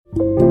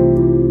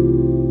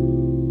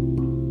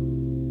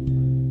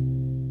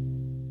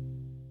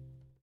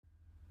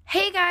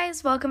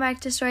guys, welcome back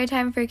to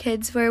Storytime for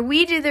Kids, where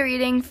we do the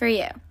reading for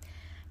you.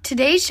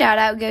 Today's shout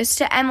out goes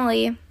to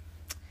Emily.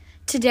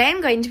 Today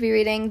I'm going to be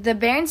reading The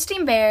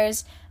Berenstain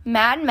Bears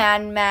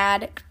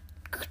Mad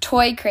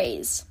Toy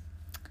Craze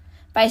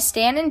by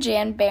Stan and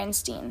Jan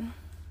Berenstain.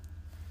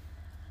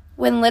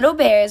 When little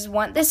bears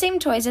want the same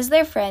toys as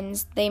their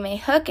friends, they may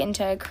hook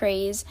into a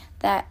craze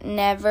that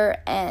never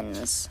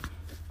ends.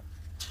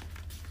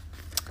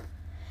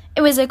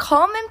 It was a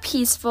calm and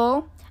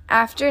peaceful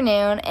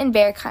afternoon in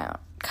Bear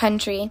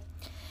Country.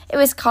 It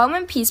was calm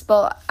and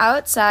peaceful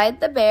outside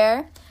the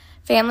bear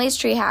family's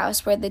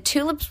treehouse, where the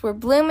tulips were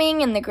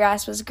blooming and the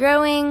grass was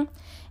growing.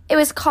 It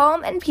was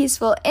calm and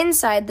peaceful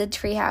inside the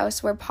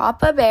treehouse, where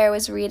Papa Bear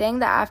was reading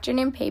the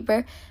afternoon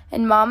paper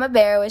and Mama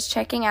Bear was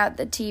checking out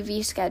the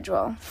TV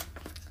schedule.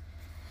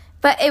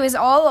 But it was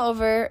all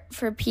over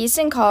for peace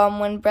and calm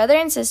when brother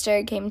and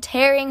sister came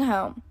tearing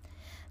home.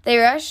 They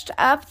rushed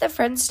up the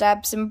front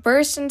steps and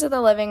burst into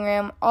the living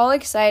room, all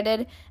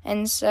excited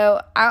and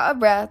so out of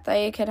breath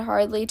they could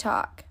hardly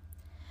talk.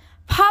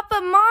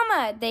 "Papa,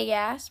 Mama," they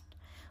gasped.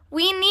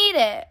 "We need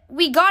it.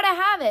 We gotta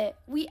have it.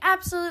 We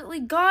absolutely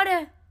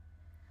gotta."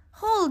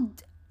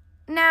 Hold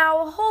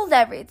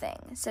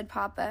everything," said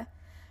Papa.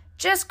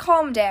 "Just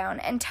calm down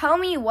and tell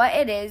me what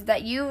it is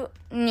that you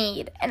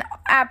need and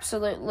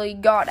absolutely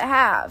gotta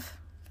have."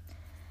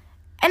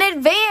 "An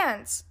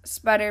advance,"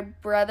 sputtered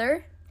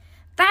brother.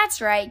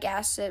 "That's right,"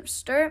 gasped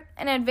sister.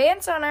 "An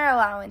advance on our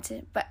allowance,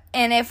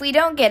 and if we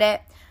don't get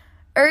it,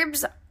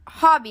 Herb's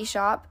hobby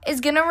shop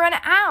is gonna run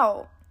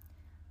out."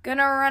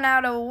 "Gonna run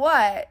out of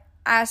what?"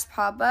 asked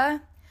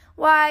Papa.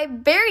 "Why,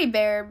 berry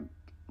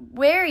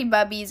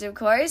bubbies, of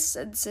course,"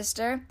 said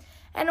sister.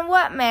 "And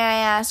what, may I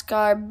ask,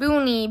 are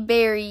boony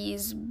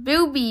berries,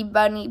 booby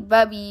bunny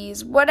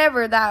bubbies,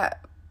 whatever that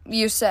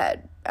you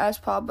said?"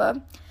 asked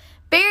Papa.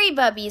 "Berry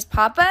bubbies,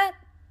 Papa,"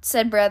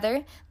 said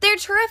brother. "They're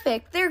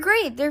terrific, they're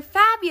great, they're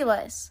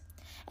fabulous."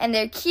 "And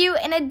they're cute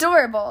and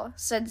adorable,"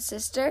 said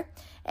sister.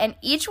 "And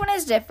each one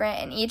is different,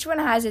 and each one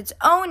has its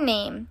own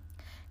name."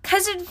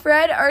 "Cousin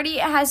Fred already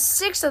has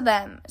 6 of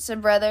them,"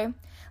 said brother.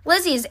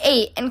 "Lizzie has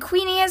 8, and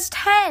Queenie has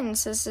 10,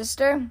 said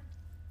sister.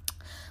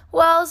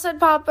 "Well,"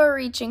 said Papa,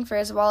 reaching for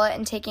his wallet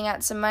and taking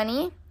out some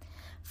money.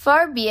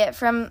 "Far be it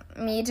from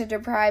me to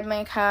deprive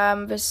my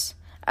cubs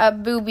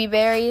of booby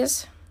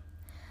berries."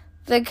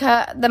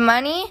 The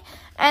money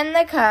and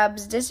the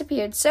cubs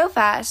disappeared so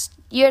fast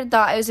you'd have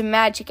thought it was a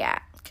magic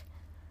act.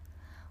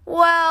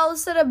 "Well,"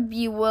 said a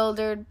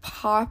bewildered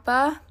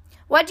Papa,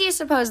 "what do you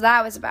suppose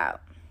that was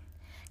about?"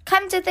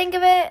 "Come to think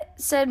of it,"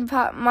 said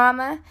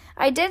Mama,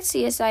 "I did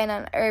see a sign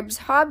on Herb's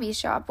hobby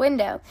shop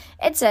window.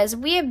 It says,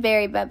 'We have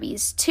berry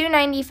bubbies,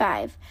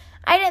 $2.95.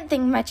 I didn't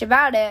think much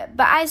about it,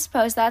 but I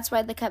suppose that's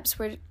what the cubs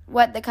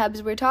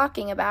were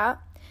talking about."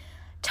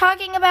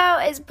 "Talking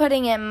about is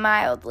putting it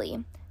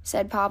mildly,"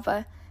 said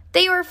Papa.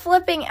 "They were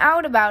flipping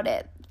out about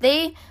it.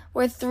 They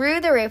were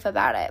through the roof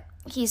about it."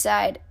 He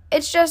sighed.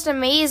 "It's just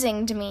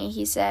amazing to me,"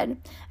 he said,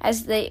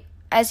 as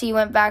he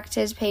went back to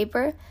his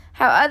paper,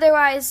 "how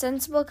otherwise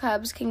sensible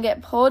cubs can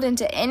get pulled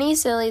into any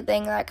silly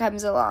thing that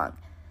comes along."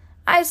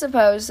 "I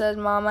suppose," said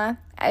Mama,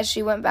 as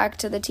she went back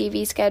to the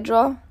TV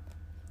schedule.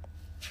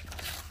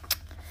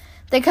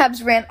 The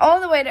cubs ran all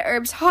the way to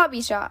Herb's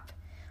hobby shop,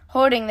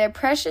 holding their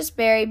precious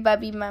berry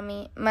bubby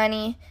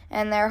money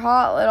in their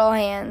hot little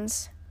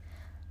hands.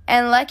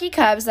 And lucky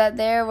cubs that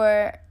they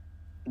were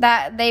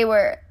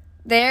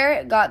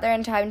there got there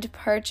in time to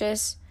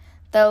purchase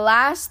the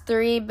last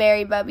 3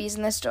 berry bubbies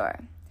in the store.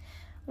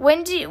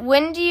 When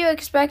do you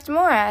expect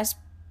more?" asked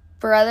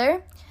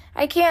brother.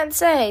 "I can't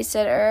say,"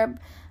 said Herb.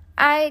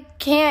 "I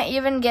can't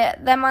even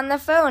get them on the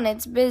phone.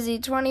 It's busy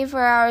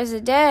 24 hours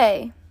a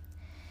day."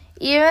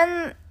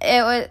 Though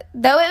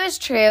it was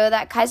true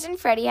that Cousin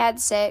Freddie had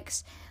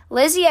 6,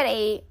 Lizzie had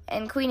 8,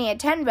 and Queenie had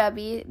 10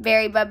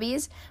 berry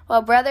bubbies,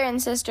 while brother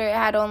and sister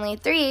had only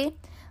 3,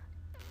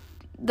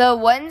 the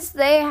ones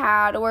they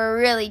had were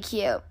really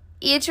cute.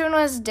 Each one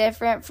was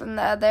different from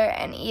the other,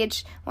 and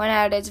each one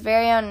had its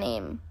very own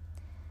name.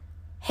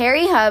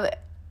 Harry,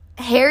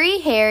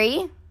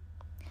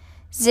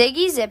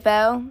 Ziggy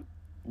Zippo,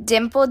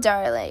 Dimple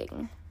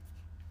Darling.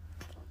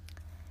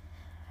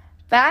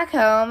 Back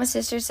home,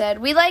 sister said,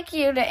 We'd like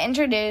to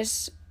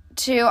introduce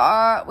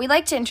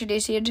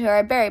you to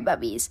our berry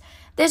bubbies.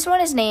 This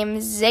one is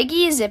named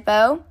Ziggy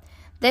Zippo.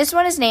 This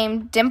one is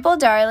named Dimple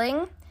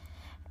Darling.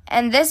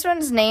 And this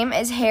one's name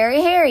is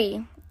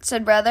Harry,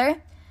 said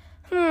brother.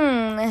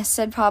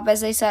 Said Papa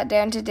as they sat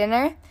down to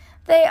dinner.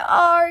 "They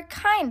are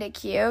kind of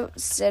cute,"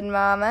 said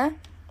Mama.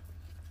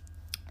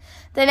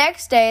 The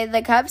next day,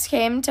 the cubs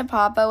came to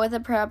Papa with a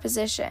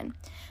proposition.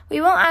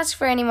 "We won't ask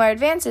for any more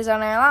advances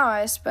on our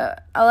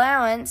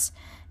allowance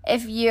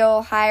if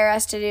you'll hire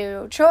us to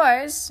do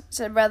chores,"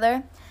 said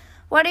brother.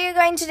 "What are you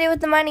going to do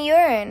with the money you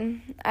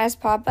earn?" asked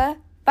Papa.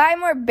 "Buy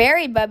more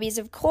berry bubbies,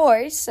 of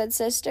course," said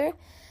sister.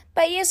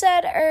 "But you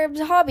said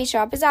Herb's hobby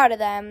shop is out of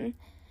them,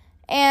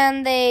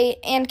 and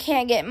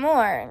can't get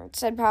more,"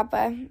 said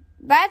Papa.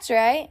 "That's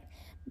right,"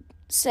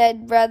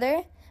 said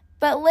brother.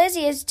 "But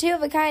Lizzie is 2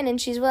 of a kind, and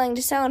she's willing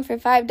to sell them for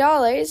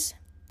 $5.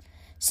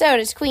 So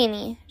does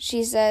Queenie,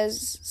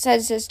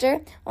 said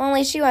Sister,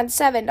 only she wants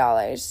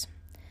 $7.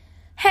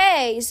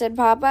 Hey, said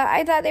Papa,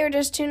 I thought they were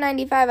just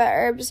 $2.95 at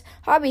Herb's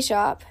hobby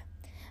shop.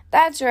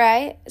 That's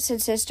right,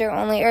 said Sister,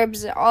 only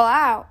Herb's all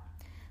out.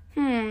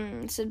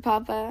 Said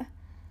Papa.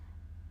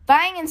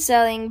 Buying and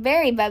selling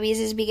Berry Bubbies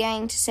is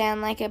beginning to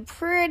sound like a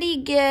pretty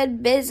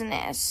good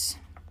business.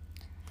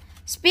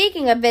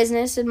 Speaking of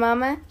business, said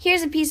Mama,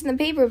 here's a piece in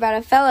the paper about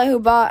a fellow who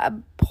bought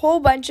a whole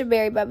bunch of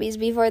Berry Bubbies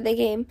before they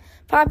became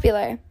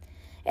popular.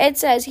 It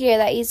says here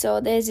that he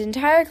sold his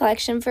entire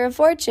collection for a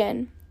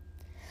fortune.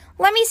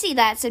 Let me see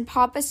that, said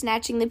Papa,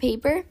 snatching the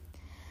paper.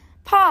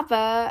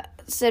 Papa,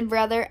 said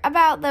Brother,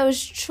 about those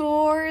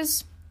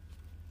chores.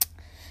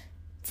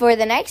 For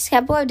the next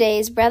couple of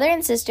days, Brother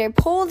and Sister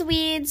pulled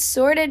weeds,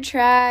 sorted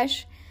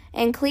trash,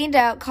 and cleaned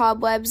out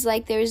cobwebs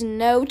like there's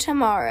no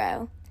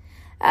tomorrow.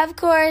 Of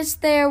course,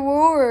 there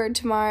were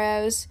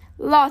tomorrows,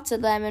 lots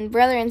of them, and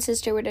Brother and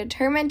Sister were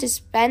determined to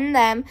spend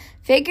them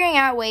figuring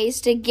out ways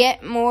to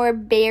get more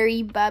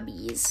Berry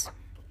Bubbies.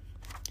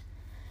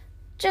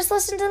 Just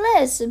listen to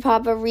this, said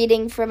Papa,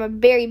 reading from a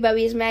Berry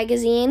Bubbies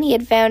magazine he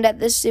had found at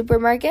the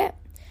supermarket.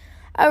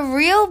 A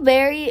rare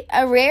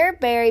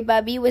Berry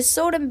Bubby was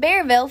sold in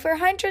Bearville for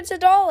hundreds of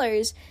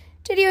dollars.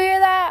 Did you hear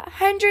that?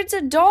 Hundreds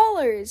of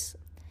dollars.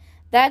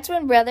 That's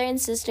when Brother and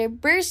Sister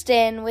burst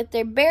in with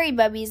their Berry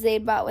Bubbies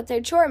they'd bought with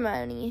their chore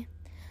money.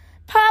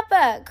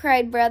 Papa,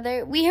 cried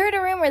Brother, we heard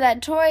a rumor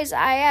that Toys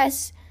R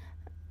Us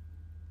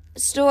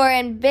store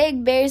in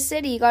Big Bear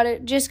City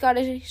just got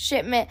a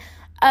shipment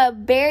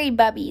of Berry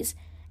Bubbies.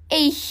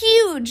 A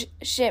huge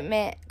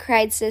shipment,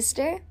 cried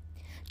Sister.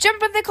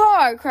 Jump in the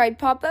car, cried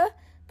Papa.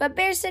 But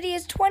Bear City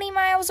is 20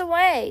 miles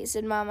away,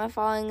 said Mama,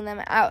 following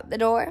them out the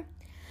door.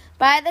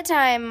 By the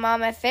time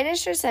Mama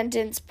finished her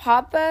sentence,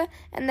 Papa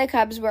and the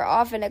cubs were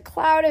off in a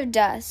cloud of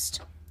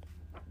dust.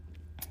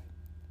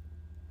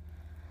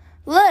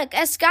 Look,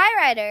 a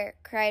Skyrider,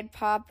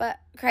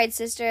 cried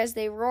Sister as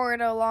they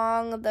roared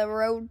along the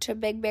road to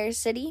Big Bear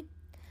City.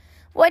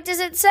 What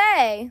does it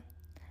say?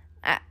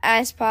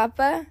 Asked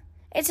Papa.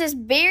 It says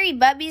Berry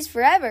Bubbies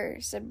forever,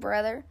 said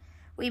Brother.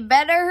 We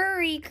better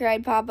hurry,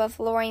 cried Papa,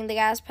 flooring the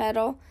gas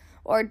pedal,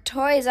 or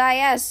Toys R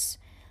Us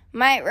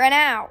might run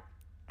out.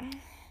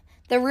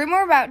 The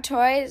rumor about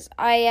Toys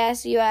R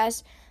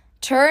Us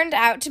turned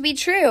out to be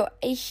true.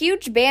 A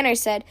huge banner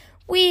said,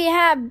 We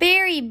have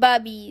Berry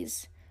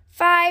Bubbies,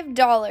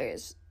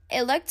 $5.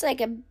 It looked like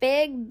a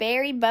big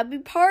Berry Bubby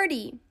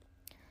party.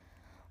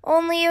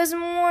 Only it was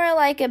more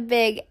like a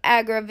big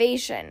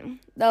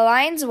aggravation. The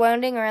lines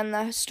winding around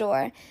the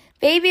store.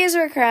 Babies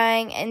were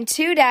crying, and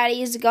two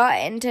daddies got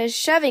into a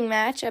shoving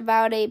match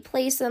about a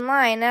place in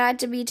line that had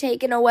to be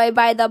taken away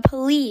by the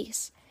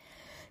police.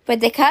 But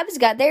the cubs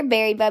got their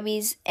Berry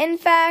Bubbies. In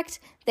fact,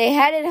 they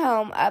headed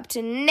home up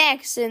to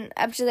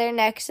their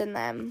necks in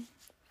them.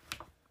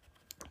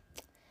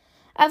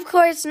 Of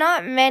course,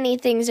 not many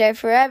things are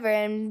forever,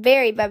 and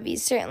Berry Bubbies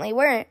certainly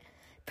weren't.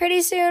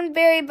 Pretty soon,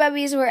 Berry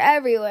Bubbies were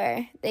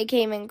everywhere. They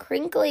came in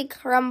crinkly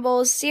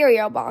crumble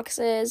cereal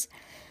boxes.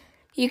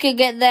 You could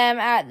get them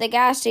at the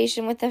gas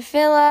station with a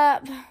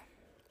fill-up.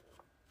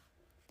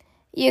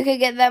 You could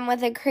get them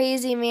with a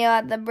crazy meal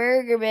at the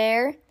Burger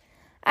Bear.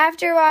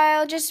 After a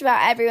while, just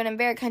about everyone in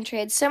Bear Country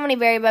had so many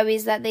Berry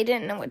Bubbies that they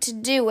didn't know what to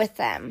do with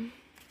them.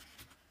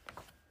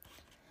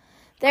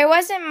 There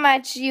wasn't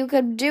much you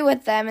could do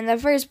with them in the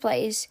first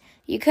place.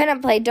 You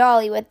couldn't play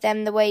dolly with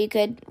them the way you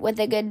could with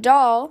a good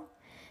doll.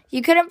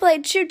 You couldn't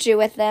play choo-choo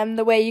with them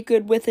the way you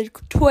could with a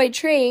toy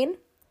train.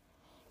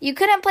 You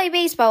couldn't play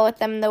baseball with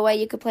them the way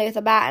you could play with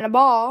a bat and a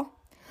ball.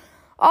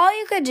 All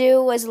you could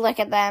do was look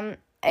at them,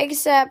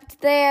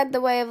 except they had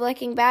the way of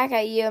looking back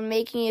at you and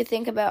making you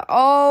think about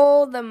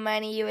all the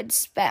money you had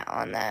spent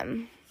on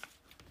them.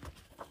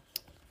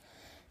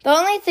 The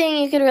only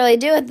thing you could really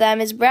do with them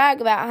is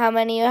brag about how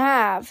many you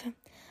have.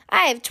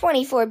 I have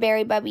 24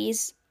 Berry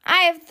Bubbies. I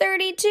have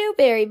 32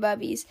 Berry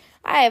Bubbies.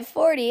 I have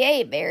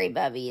 48 Berry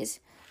Bubbies.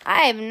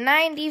 I have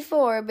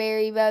 94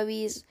 Berry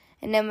Bubbies.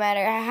 And no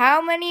matter how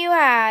many you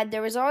had,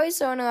 there was always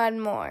someone who had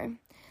more.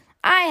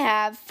 I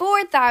have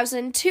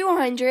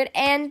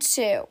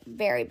 4,202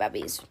 Berry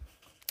Bubbies.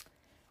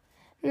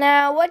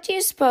 Now, what do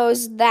you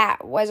suppose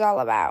that was all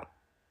about?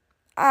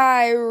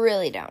 I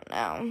really don't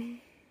know.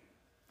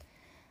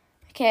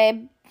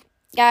 Okay,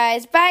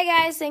 guys. Bye,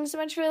 guys. Thanks so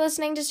much for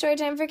listening to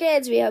Storytime for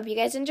Kids. We hope you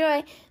guys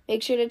enjoy.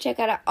 Make sure to check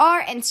out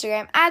our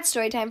Instagram at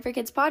Storytime for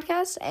Kids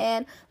Podcast.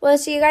 And we'll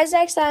see you guys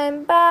next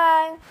time.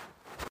 Bye.